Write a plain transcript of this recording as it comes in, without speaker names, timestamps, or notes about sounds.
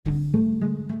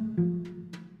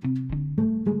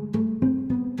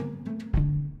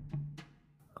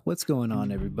What's going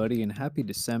on, everybody, and happy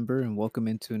December, and welcome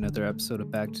into another episode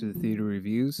of Back to the Theater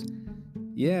Reviews.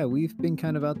 Yeah, we've been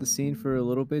kind of out the scene for a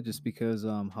little bit just because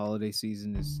holiday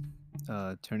season is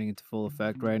turning into full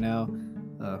effect right now.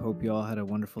 Hope you all had a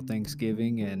wonderful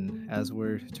Thanksgiving, and as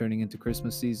we're turning into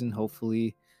Christmas season,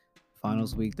 hopefully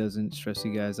finals week doesn't stress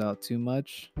you guys out too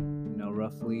much.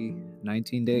 Roughly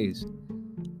 19 days.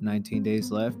 19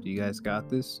 days left. You guys got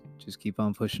this. Just keep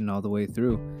on pushing all the way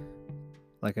through.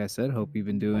 Like I said, hope you've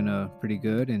been doing pretty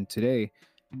good. And today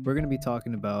we're going to be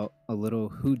talking about a little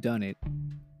whodunit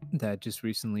that just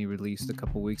recently released a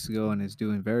couple weeks ago and is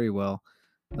doing very well,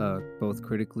 both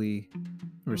critically,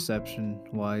 reception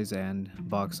wise, and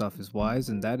box office wise.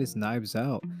 And that is Knives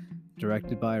Out,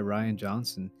 directed by Rian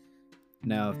Johnson.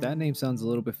 Now, if that name sounds a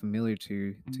little bit familiar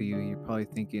to you, you're probably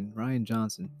thinking Rian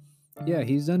Johnson. Yeah,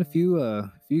 he's done a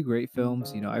few great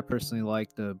films. I personally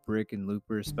like The Brick and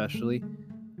Looper especially.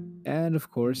 And of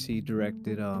course, he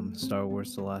directed Star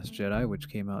Wars The Last Jedi, which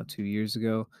came out 2 years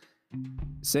ago.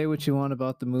 Say what you want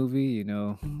about the movie,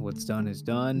 what's done is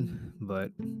done.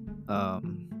 But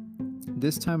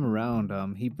this time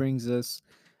around, he brings us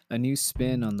a new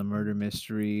spin on the murder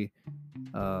mystery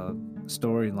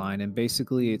storyline. And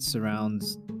basically, it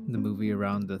surrounds the movie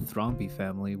around the Thrombey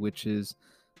family, which is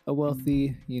a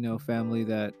wealthy, family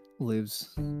that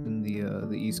lives in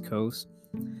the East Coast.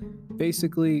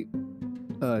 Basically,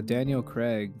 Daniel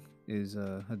Craig is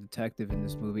a detective in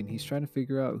this movie, and he's trying to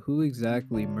figure out who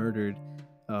exactly murdered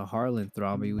Harlan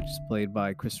Thrombey, which is played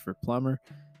by Christopher Plummer.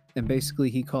 And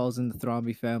basically, he calls in the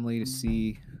Thrombey family to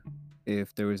see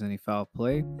if there was any foul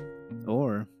play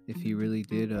or if he really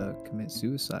did commit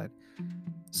suicide.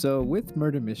 So, with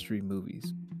murder mystery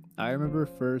movies, I remember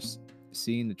first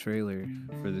seeing the trailer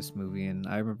for this movie, and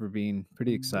I remember being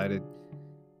pretty excited.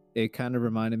 It kind of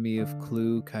reminded me of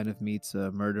Clue, kind of meets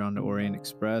Murder on the Orient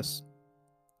Express.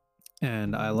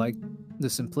 And I like the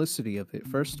simplicity of it.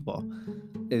 First of all,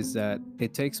 is that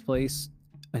it takes place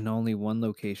in only one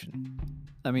location.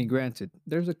 I mean, granted,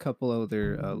 there's a couple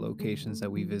other locations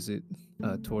that we visit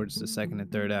towards the second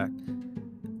and third act,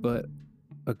 but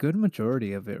a good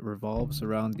majority of it revolves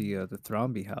around the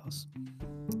Thrombey house.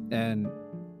 And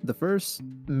the first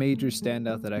major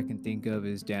standout that I can think of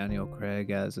is Daniel Craig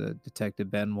as a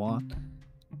Detective Benoit.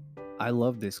 I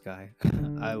love this guy.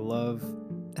 I love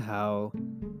how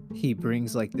he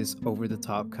brings like this over the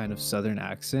top kind of southern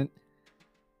accent,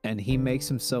 and he makes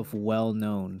himself well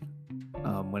known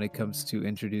when it comes to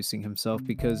introducing himself,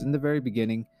 because in the very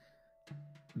beginning,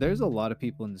 there's a lot of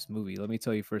people in this movie. Let me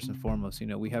tell you first and foremost,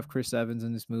 we have Chris Evans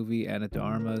in this movie, Anna de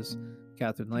Armas,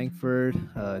 Catherine Langford,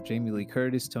 Jamie Lee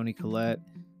Curtis, Toni Collette,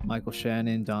 Michael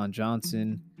Shannon, Don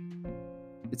Johnson.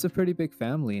 It's a pretty big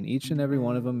family, and each and every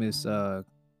one of them is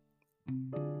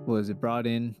brought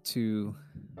in to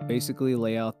basically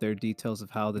lay out their details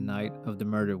of how the night of the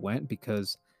murder went,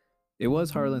 because it was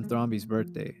Harlan Thrombey's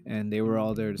birthday and they were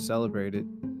all there to celebrate it.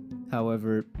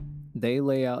 However, they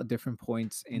lay out different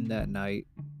points in that night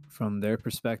from their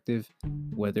perspective,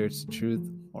 whether it's the truth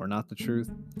or not the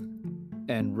truth.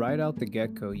 And right out the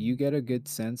get-go, you get a good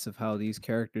sense of how these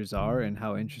characters are and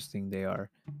how interesting they are.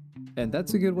 And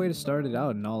that's a good way to start it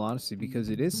out, in all honesty, because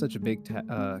it is such a big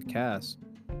cast.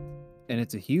 And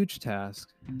it's a huge task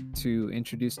to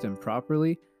introduce them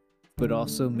properly, but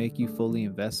also make you fully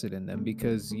invested in them,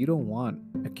 because you don't want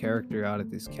a character out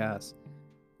of this cast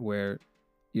where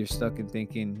you're stuck in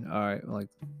thinking, all right, like,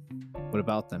 what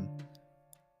about them?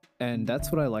 And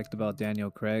that's what I liked about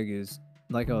Daniel Craig is,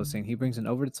 like I was saying, he brings an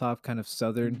over-the-top kind of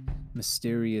southern,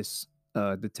 mysterious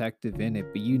detective in it,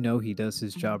 but he does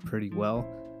his job pretty well.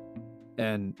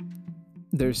 And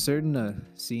there's certain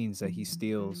scenes that he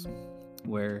steals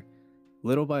where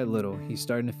little by little, he's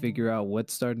starting to figure out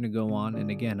what's starting to go on.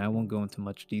 And again, I won't go into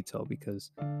much detail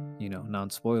because,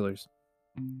 non-spoilers.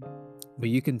 But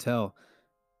you can tell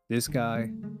this guy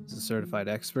is a certified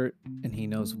expert and he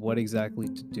knows what exactly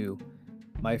to do.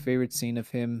 My favorite scene of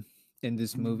him in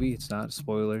this movie, it's not a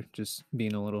spoiler, just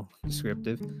being a little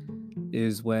descriptive,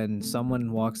 is when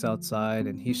someone walks outside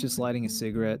and he's just lighting a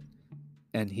cigarette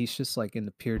and he's just like in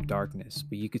the pure darkness,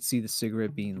 but you could see the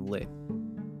cigarette being lit.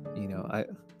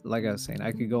 Like I was saying,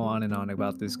 I could go on and on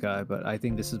about this guy, but I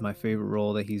think this is my favorite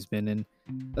role that he's been in,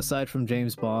 aside from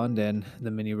James Bond and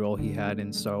the mini role he had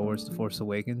in Star Wars The Force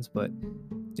Awakens. But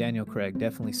Daniel Craig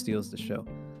definitely steals the show.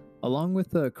 Along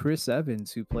with Chris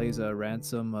Evans, who plays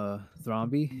Ransom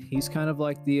Thrombey. He's kind of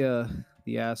like the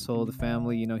asshole of the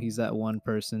family. He's that one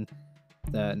person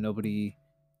that nobody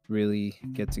really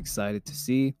gets excited to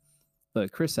see.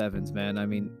 But Chris Evans, man, I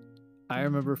mean, I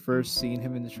remember first seeing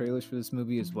him in the trailers for this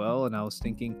movie as well, and I was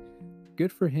thinking,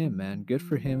 good for him, man. Good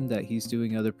for him that he's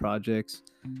doing other projects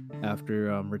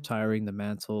after retiring the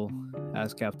mantle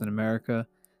as Captain America.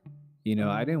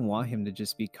 I didn't want him to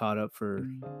just be caught up for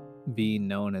being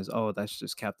known as, oh, that's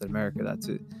just Captain America, that's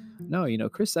it. No,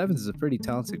 Chris Evans is a pretty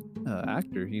talented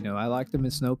actor. I liked him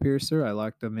in Snowpiercer. I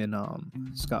liked him in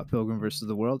Scott Pilgrim versus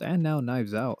the World, and now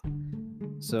Knives Out.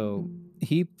 So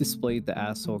he displayed the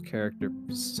asshole character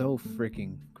so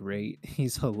freaking great.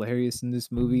 He's hilarious in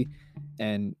this movie,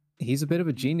 and he's a bit of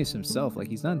a genius himself. Like,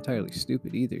 he's not entirely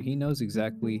stupid either. He knows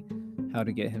exactly how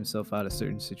to get himself out of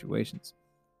certain situations.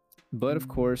 But of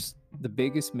course, the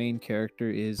biggest main character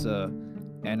is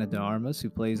Ana de Armas, who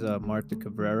plays Marta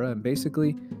Cabrera, and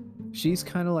basically, she's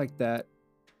kind of like that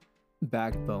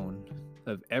backbone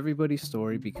of everybody's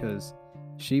story because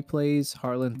she plays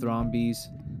Harlan Thrombey's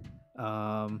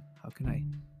how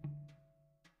can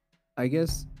I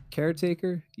guess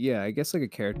caretaker? Yeah, I guess like a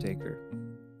caretaker,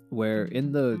 where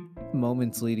in the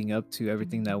moments leading up to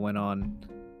everything that went on,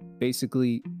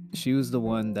 basically she was the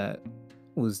one that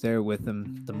was there with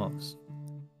him the most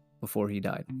before he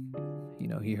died.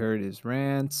 He heard his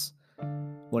rants,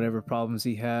 whatever problems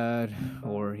he had,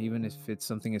 or even if it's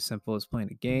something as simple as playing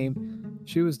a game,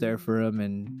 she was there for him,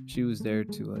 and she was there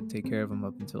to take care of him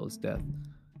up until his death.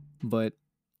 But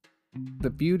the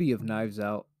beauty of Knives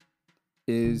Out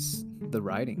is the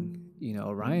writing.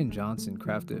 Rian Johnson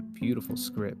crafted a beautiful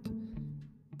script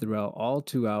throughout all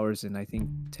 2 hours and I think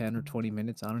 10 or 20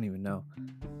 minutes. I don't even know.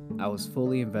 I was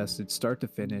fully invested, start to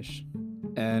finish.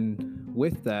 And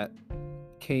with that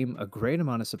came a great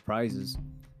amount of surprises.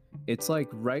 It's like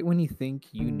right when you think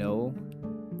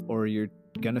or you're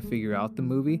gonna figure out the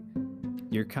movie,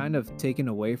 you're kind of taken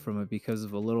away from it because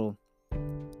of a little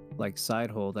like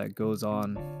side hole that goes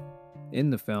on in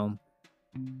the film.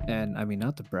 And I mean,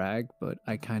 not to brag, but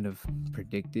I kind of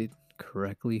predicted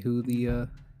correctly who the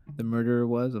murderer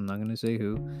was. I'm not gonna say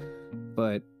who,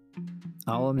 but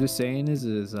all I'm just saying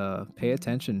is pay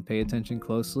attention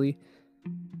closely.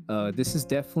 This is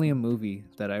definitely a movie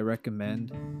that I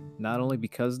recommend, not only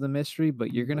because of the mystery,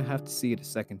 but you're gonna have to see it a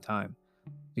second time,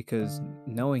 because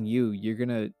knowing you're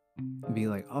gonna be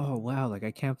like, oh wow, like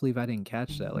I can't believe I didn't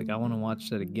catch that. Like I want to watch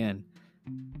that again,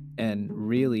 and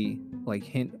really like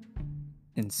hint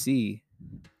and see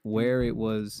where it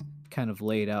was kind of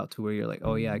laid out to where you're like,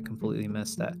 oh yeah, I completely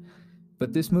missed that.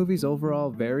 But this movie's overall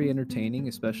very entertaining,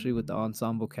 especially with the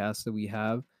ensemble cast that we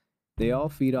have. They all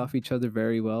feed off each other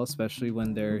very well, especially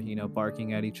when they're,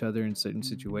 barking at each other in certain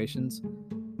situations.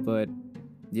 But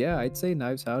yeah, I'd say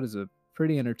Knives Out is a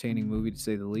pretty entertaining movie to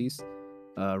say the least.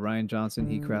 Rian Johnson,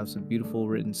 he crafts a beautiful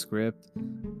written script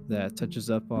that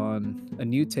touches up on a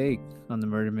new take on the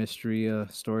murder mystery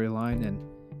storyline, and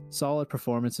solid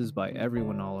performances by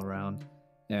everyone all around.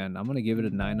 And I'm going to give it a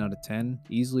 9 out of 10,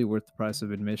 easily worth the price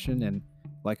of admission. And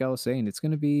like I was saying, it's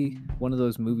going to be one of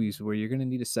those movies where you're going to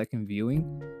need a second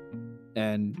viewing.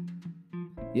 And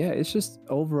yeah, it's just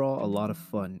overall a lot of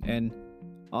fun. And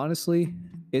honestly,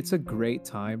 it's a great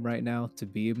time right now to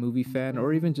be a movie fan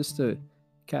or even just a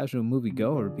casual movie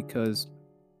goer, because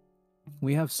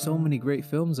we have so many great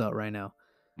films out right now.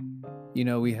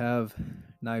 We have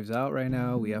Knives Out right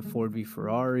now. We have Ford v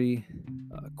Ferrari,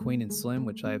 Queen and Slim,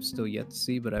 which I have still yet to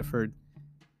see, but I've heard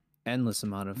endless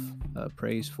amount of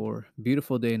praise for.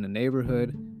 Beautiful Day in the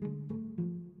Neighborhood.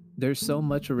 There's so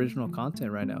much original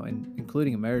content right now, and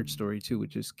including A Marriage Story too,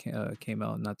 which just came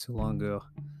out not too long ago.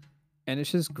 And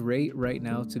it's just great right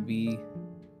now to be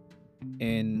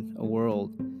in a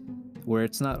world where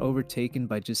it's not overtaken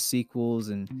by just sequels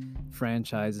and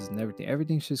franchises and everything.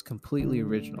 Everything's just completely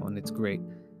original, and it's great.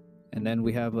 And then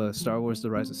we have Star Wars: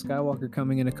 The Rise of Skywalker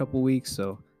coming in a couple weeks,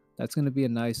 so that's going to be a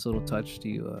nice little touch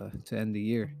to end the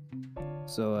year.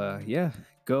 So yeah,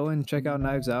 go and check out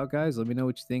Knives Out, guys. Let me know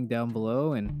what you think down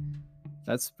below, and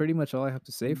that's pretty much all I have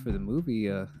to say for the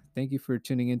movie. Thank you for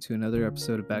tuning in to another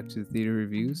episode of Back to the Theater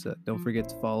Reviews. Don't forget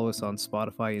to follow us on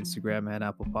Spotify, Instagram, and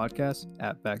Apple Podcasts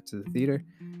at Back to the Theater.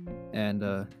 And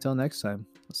until next time,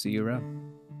 I'll see you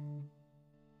around.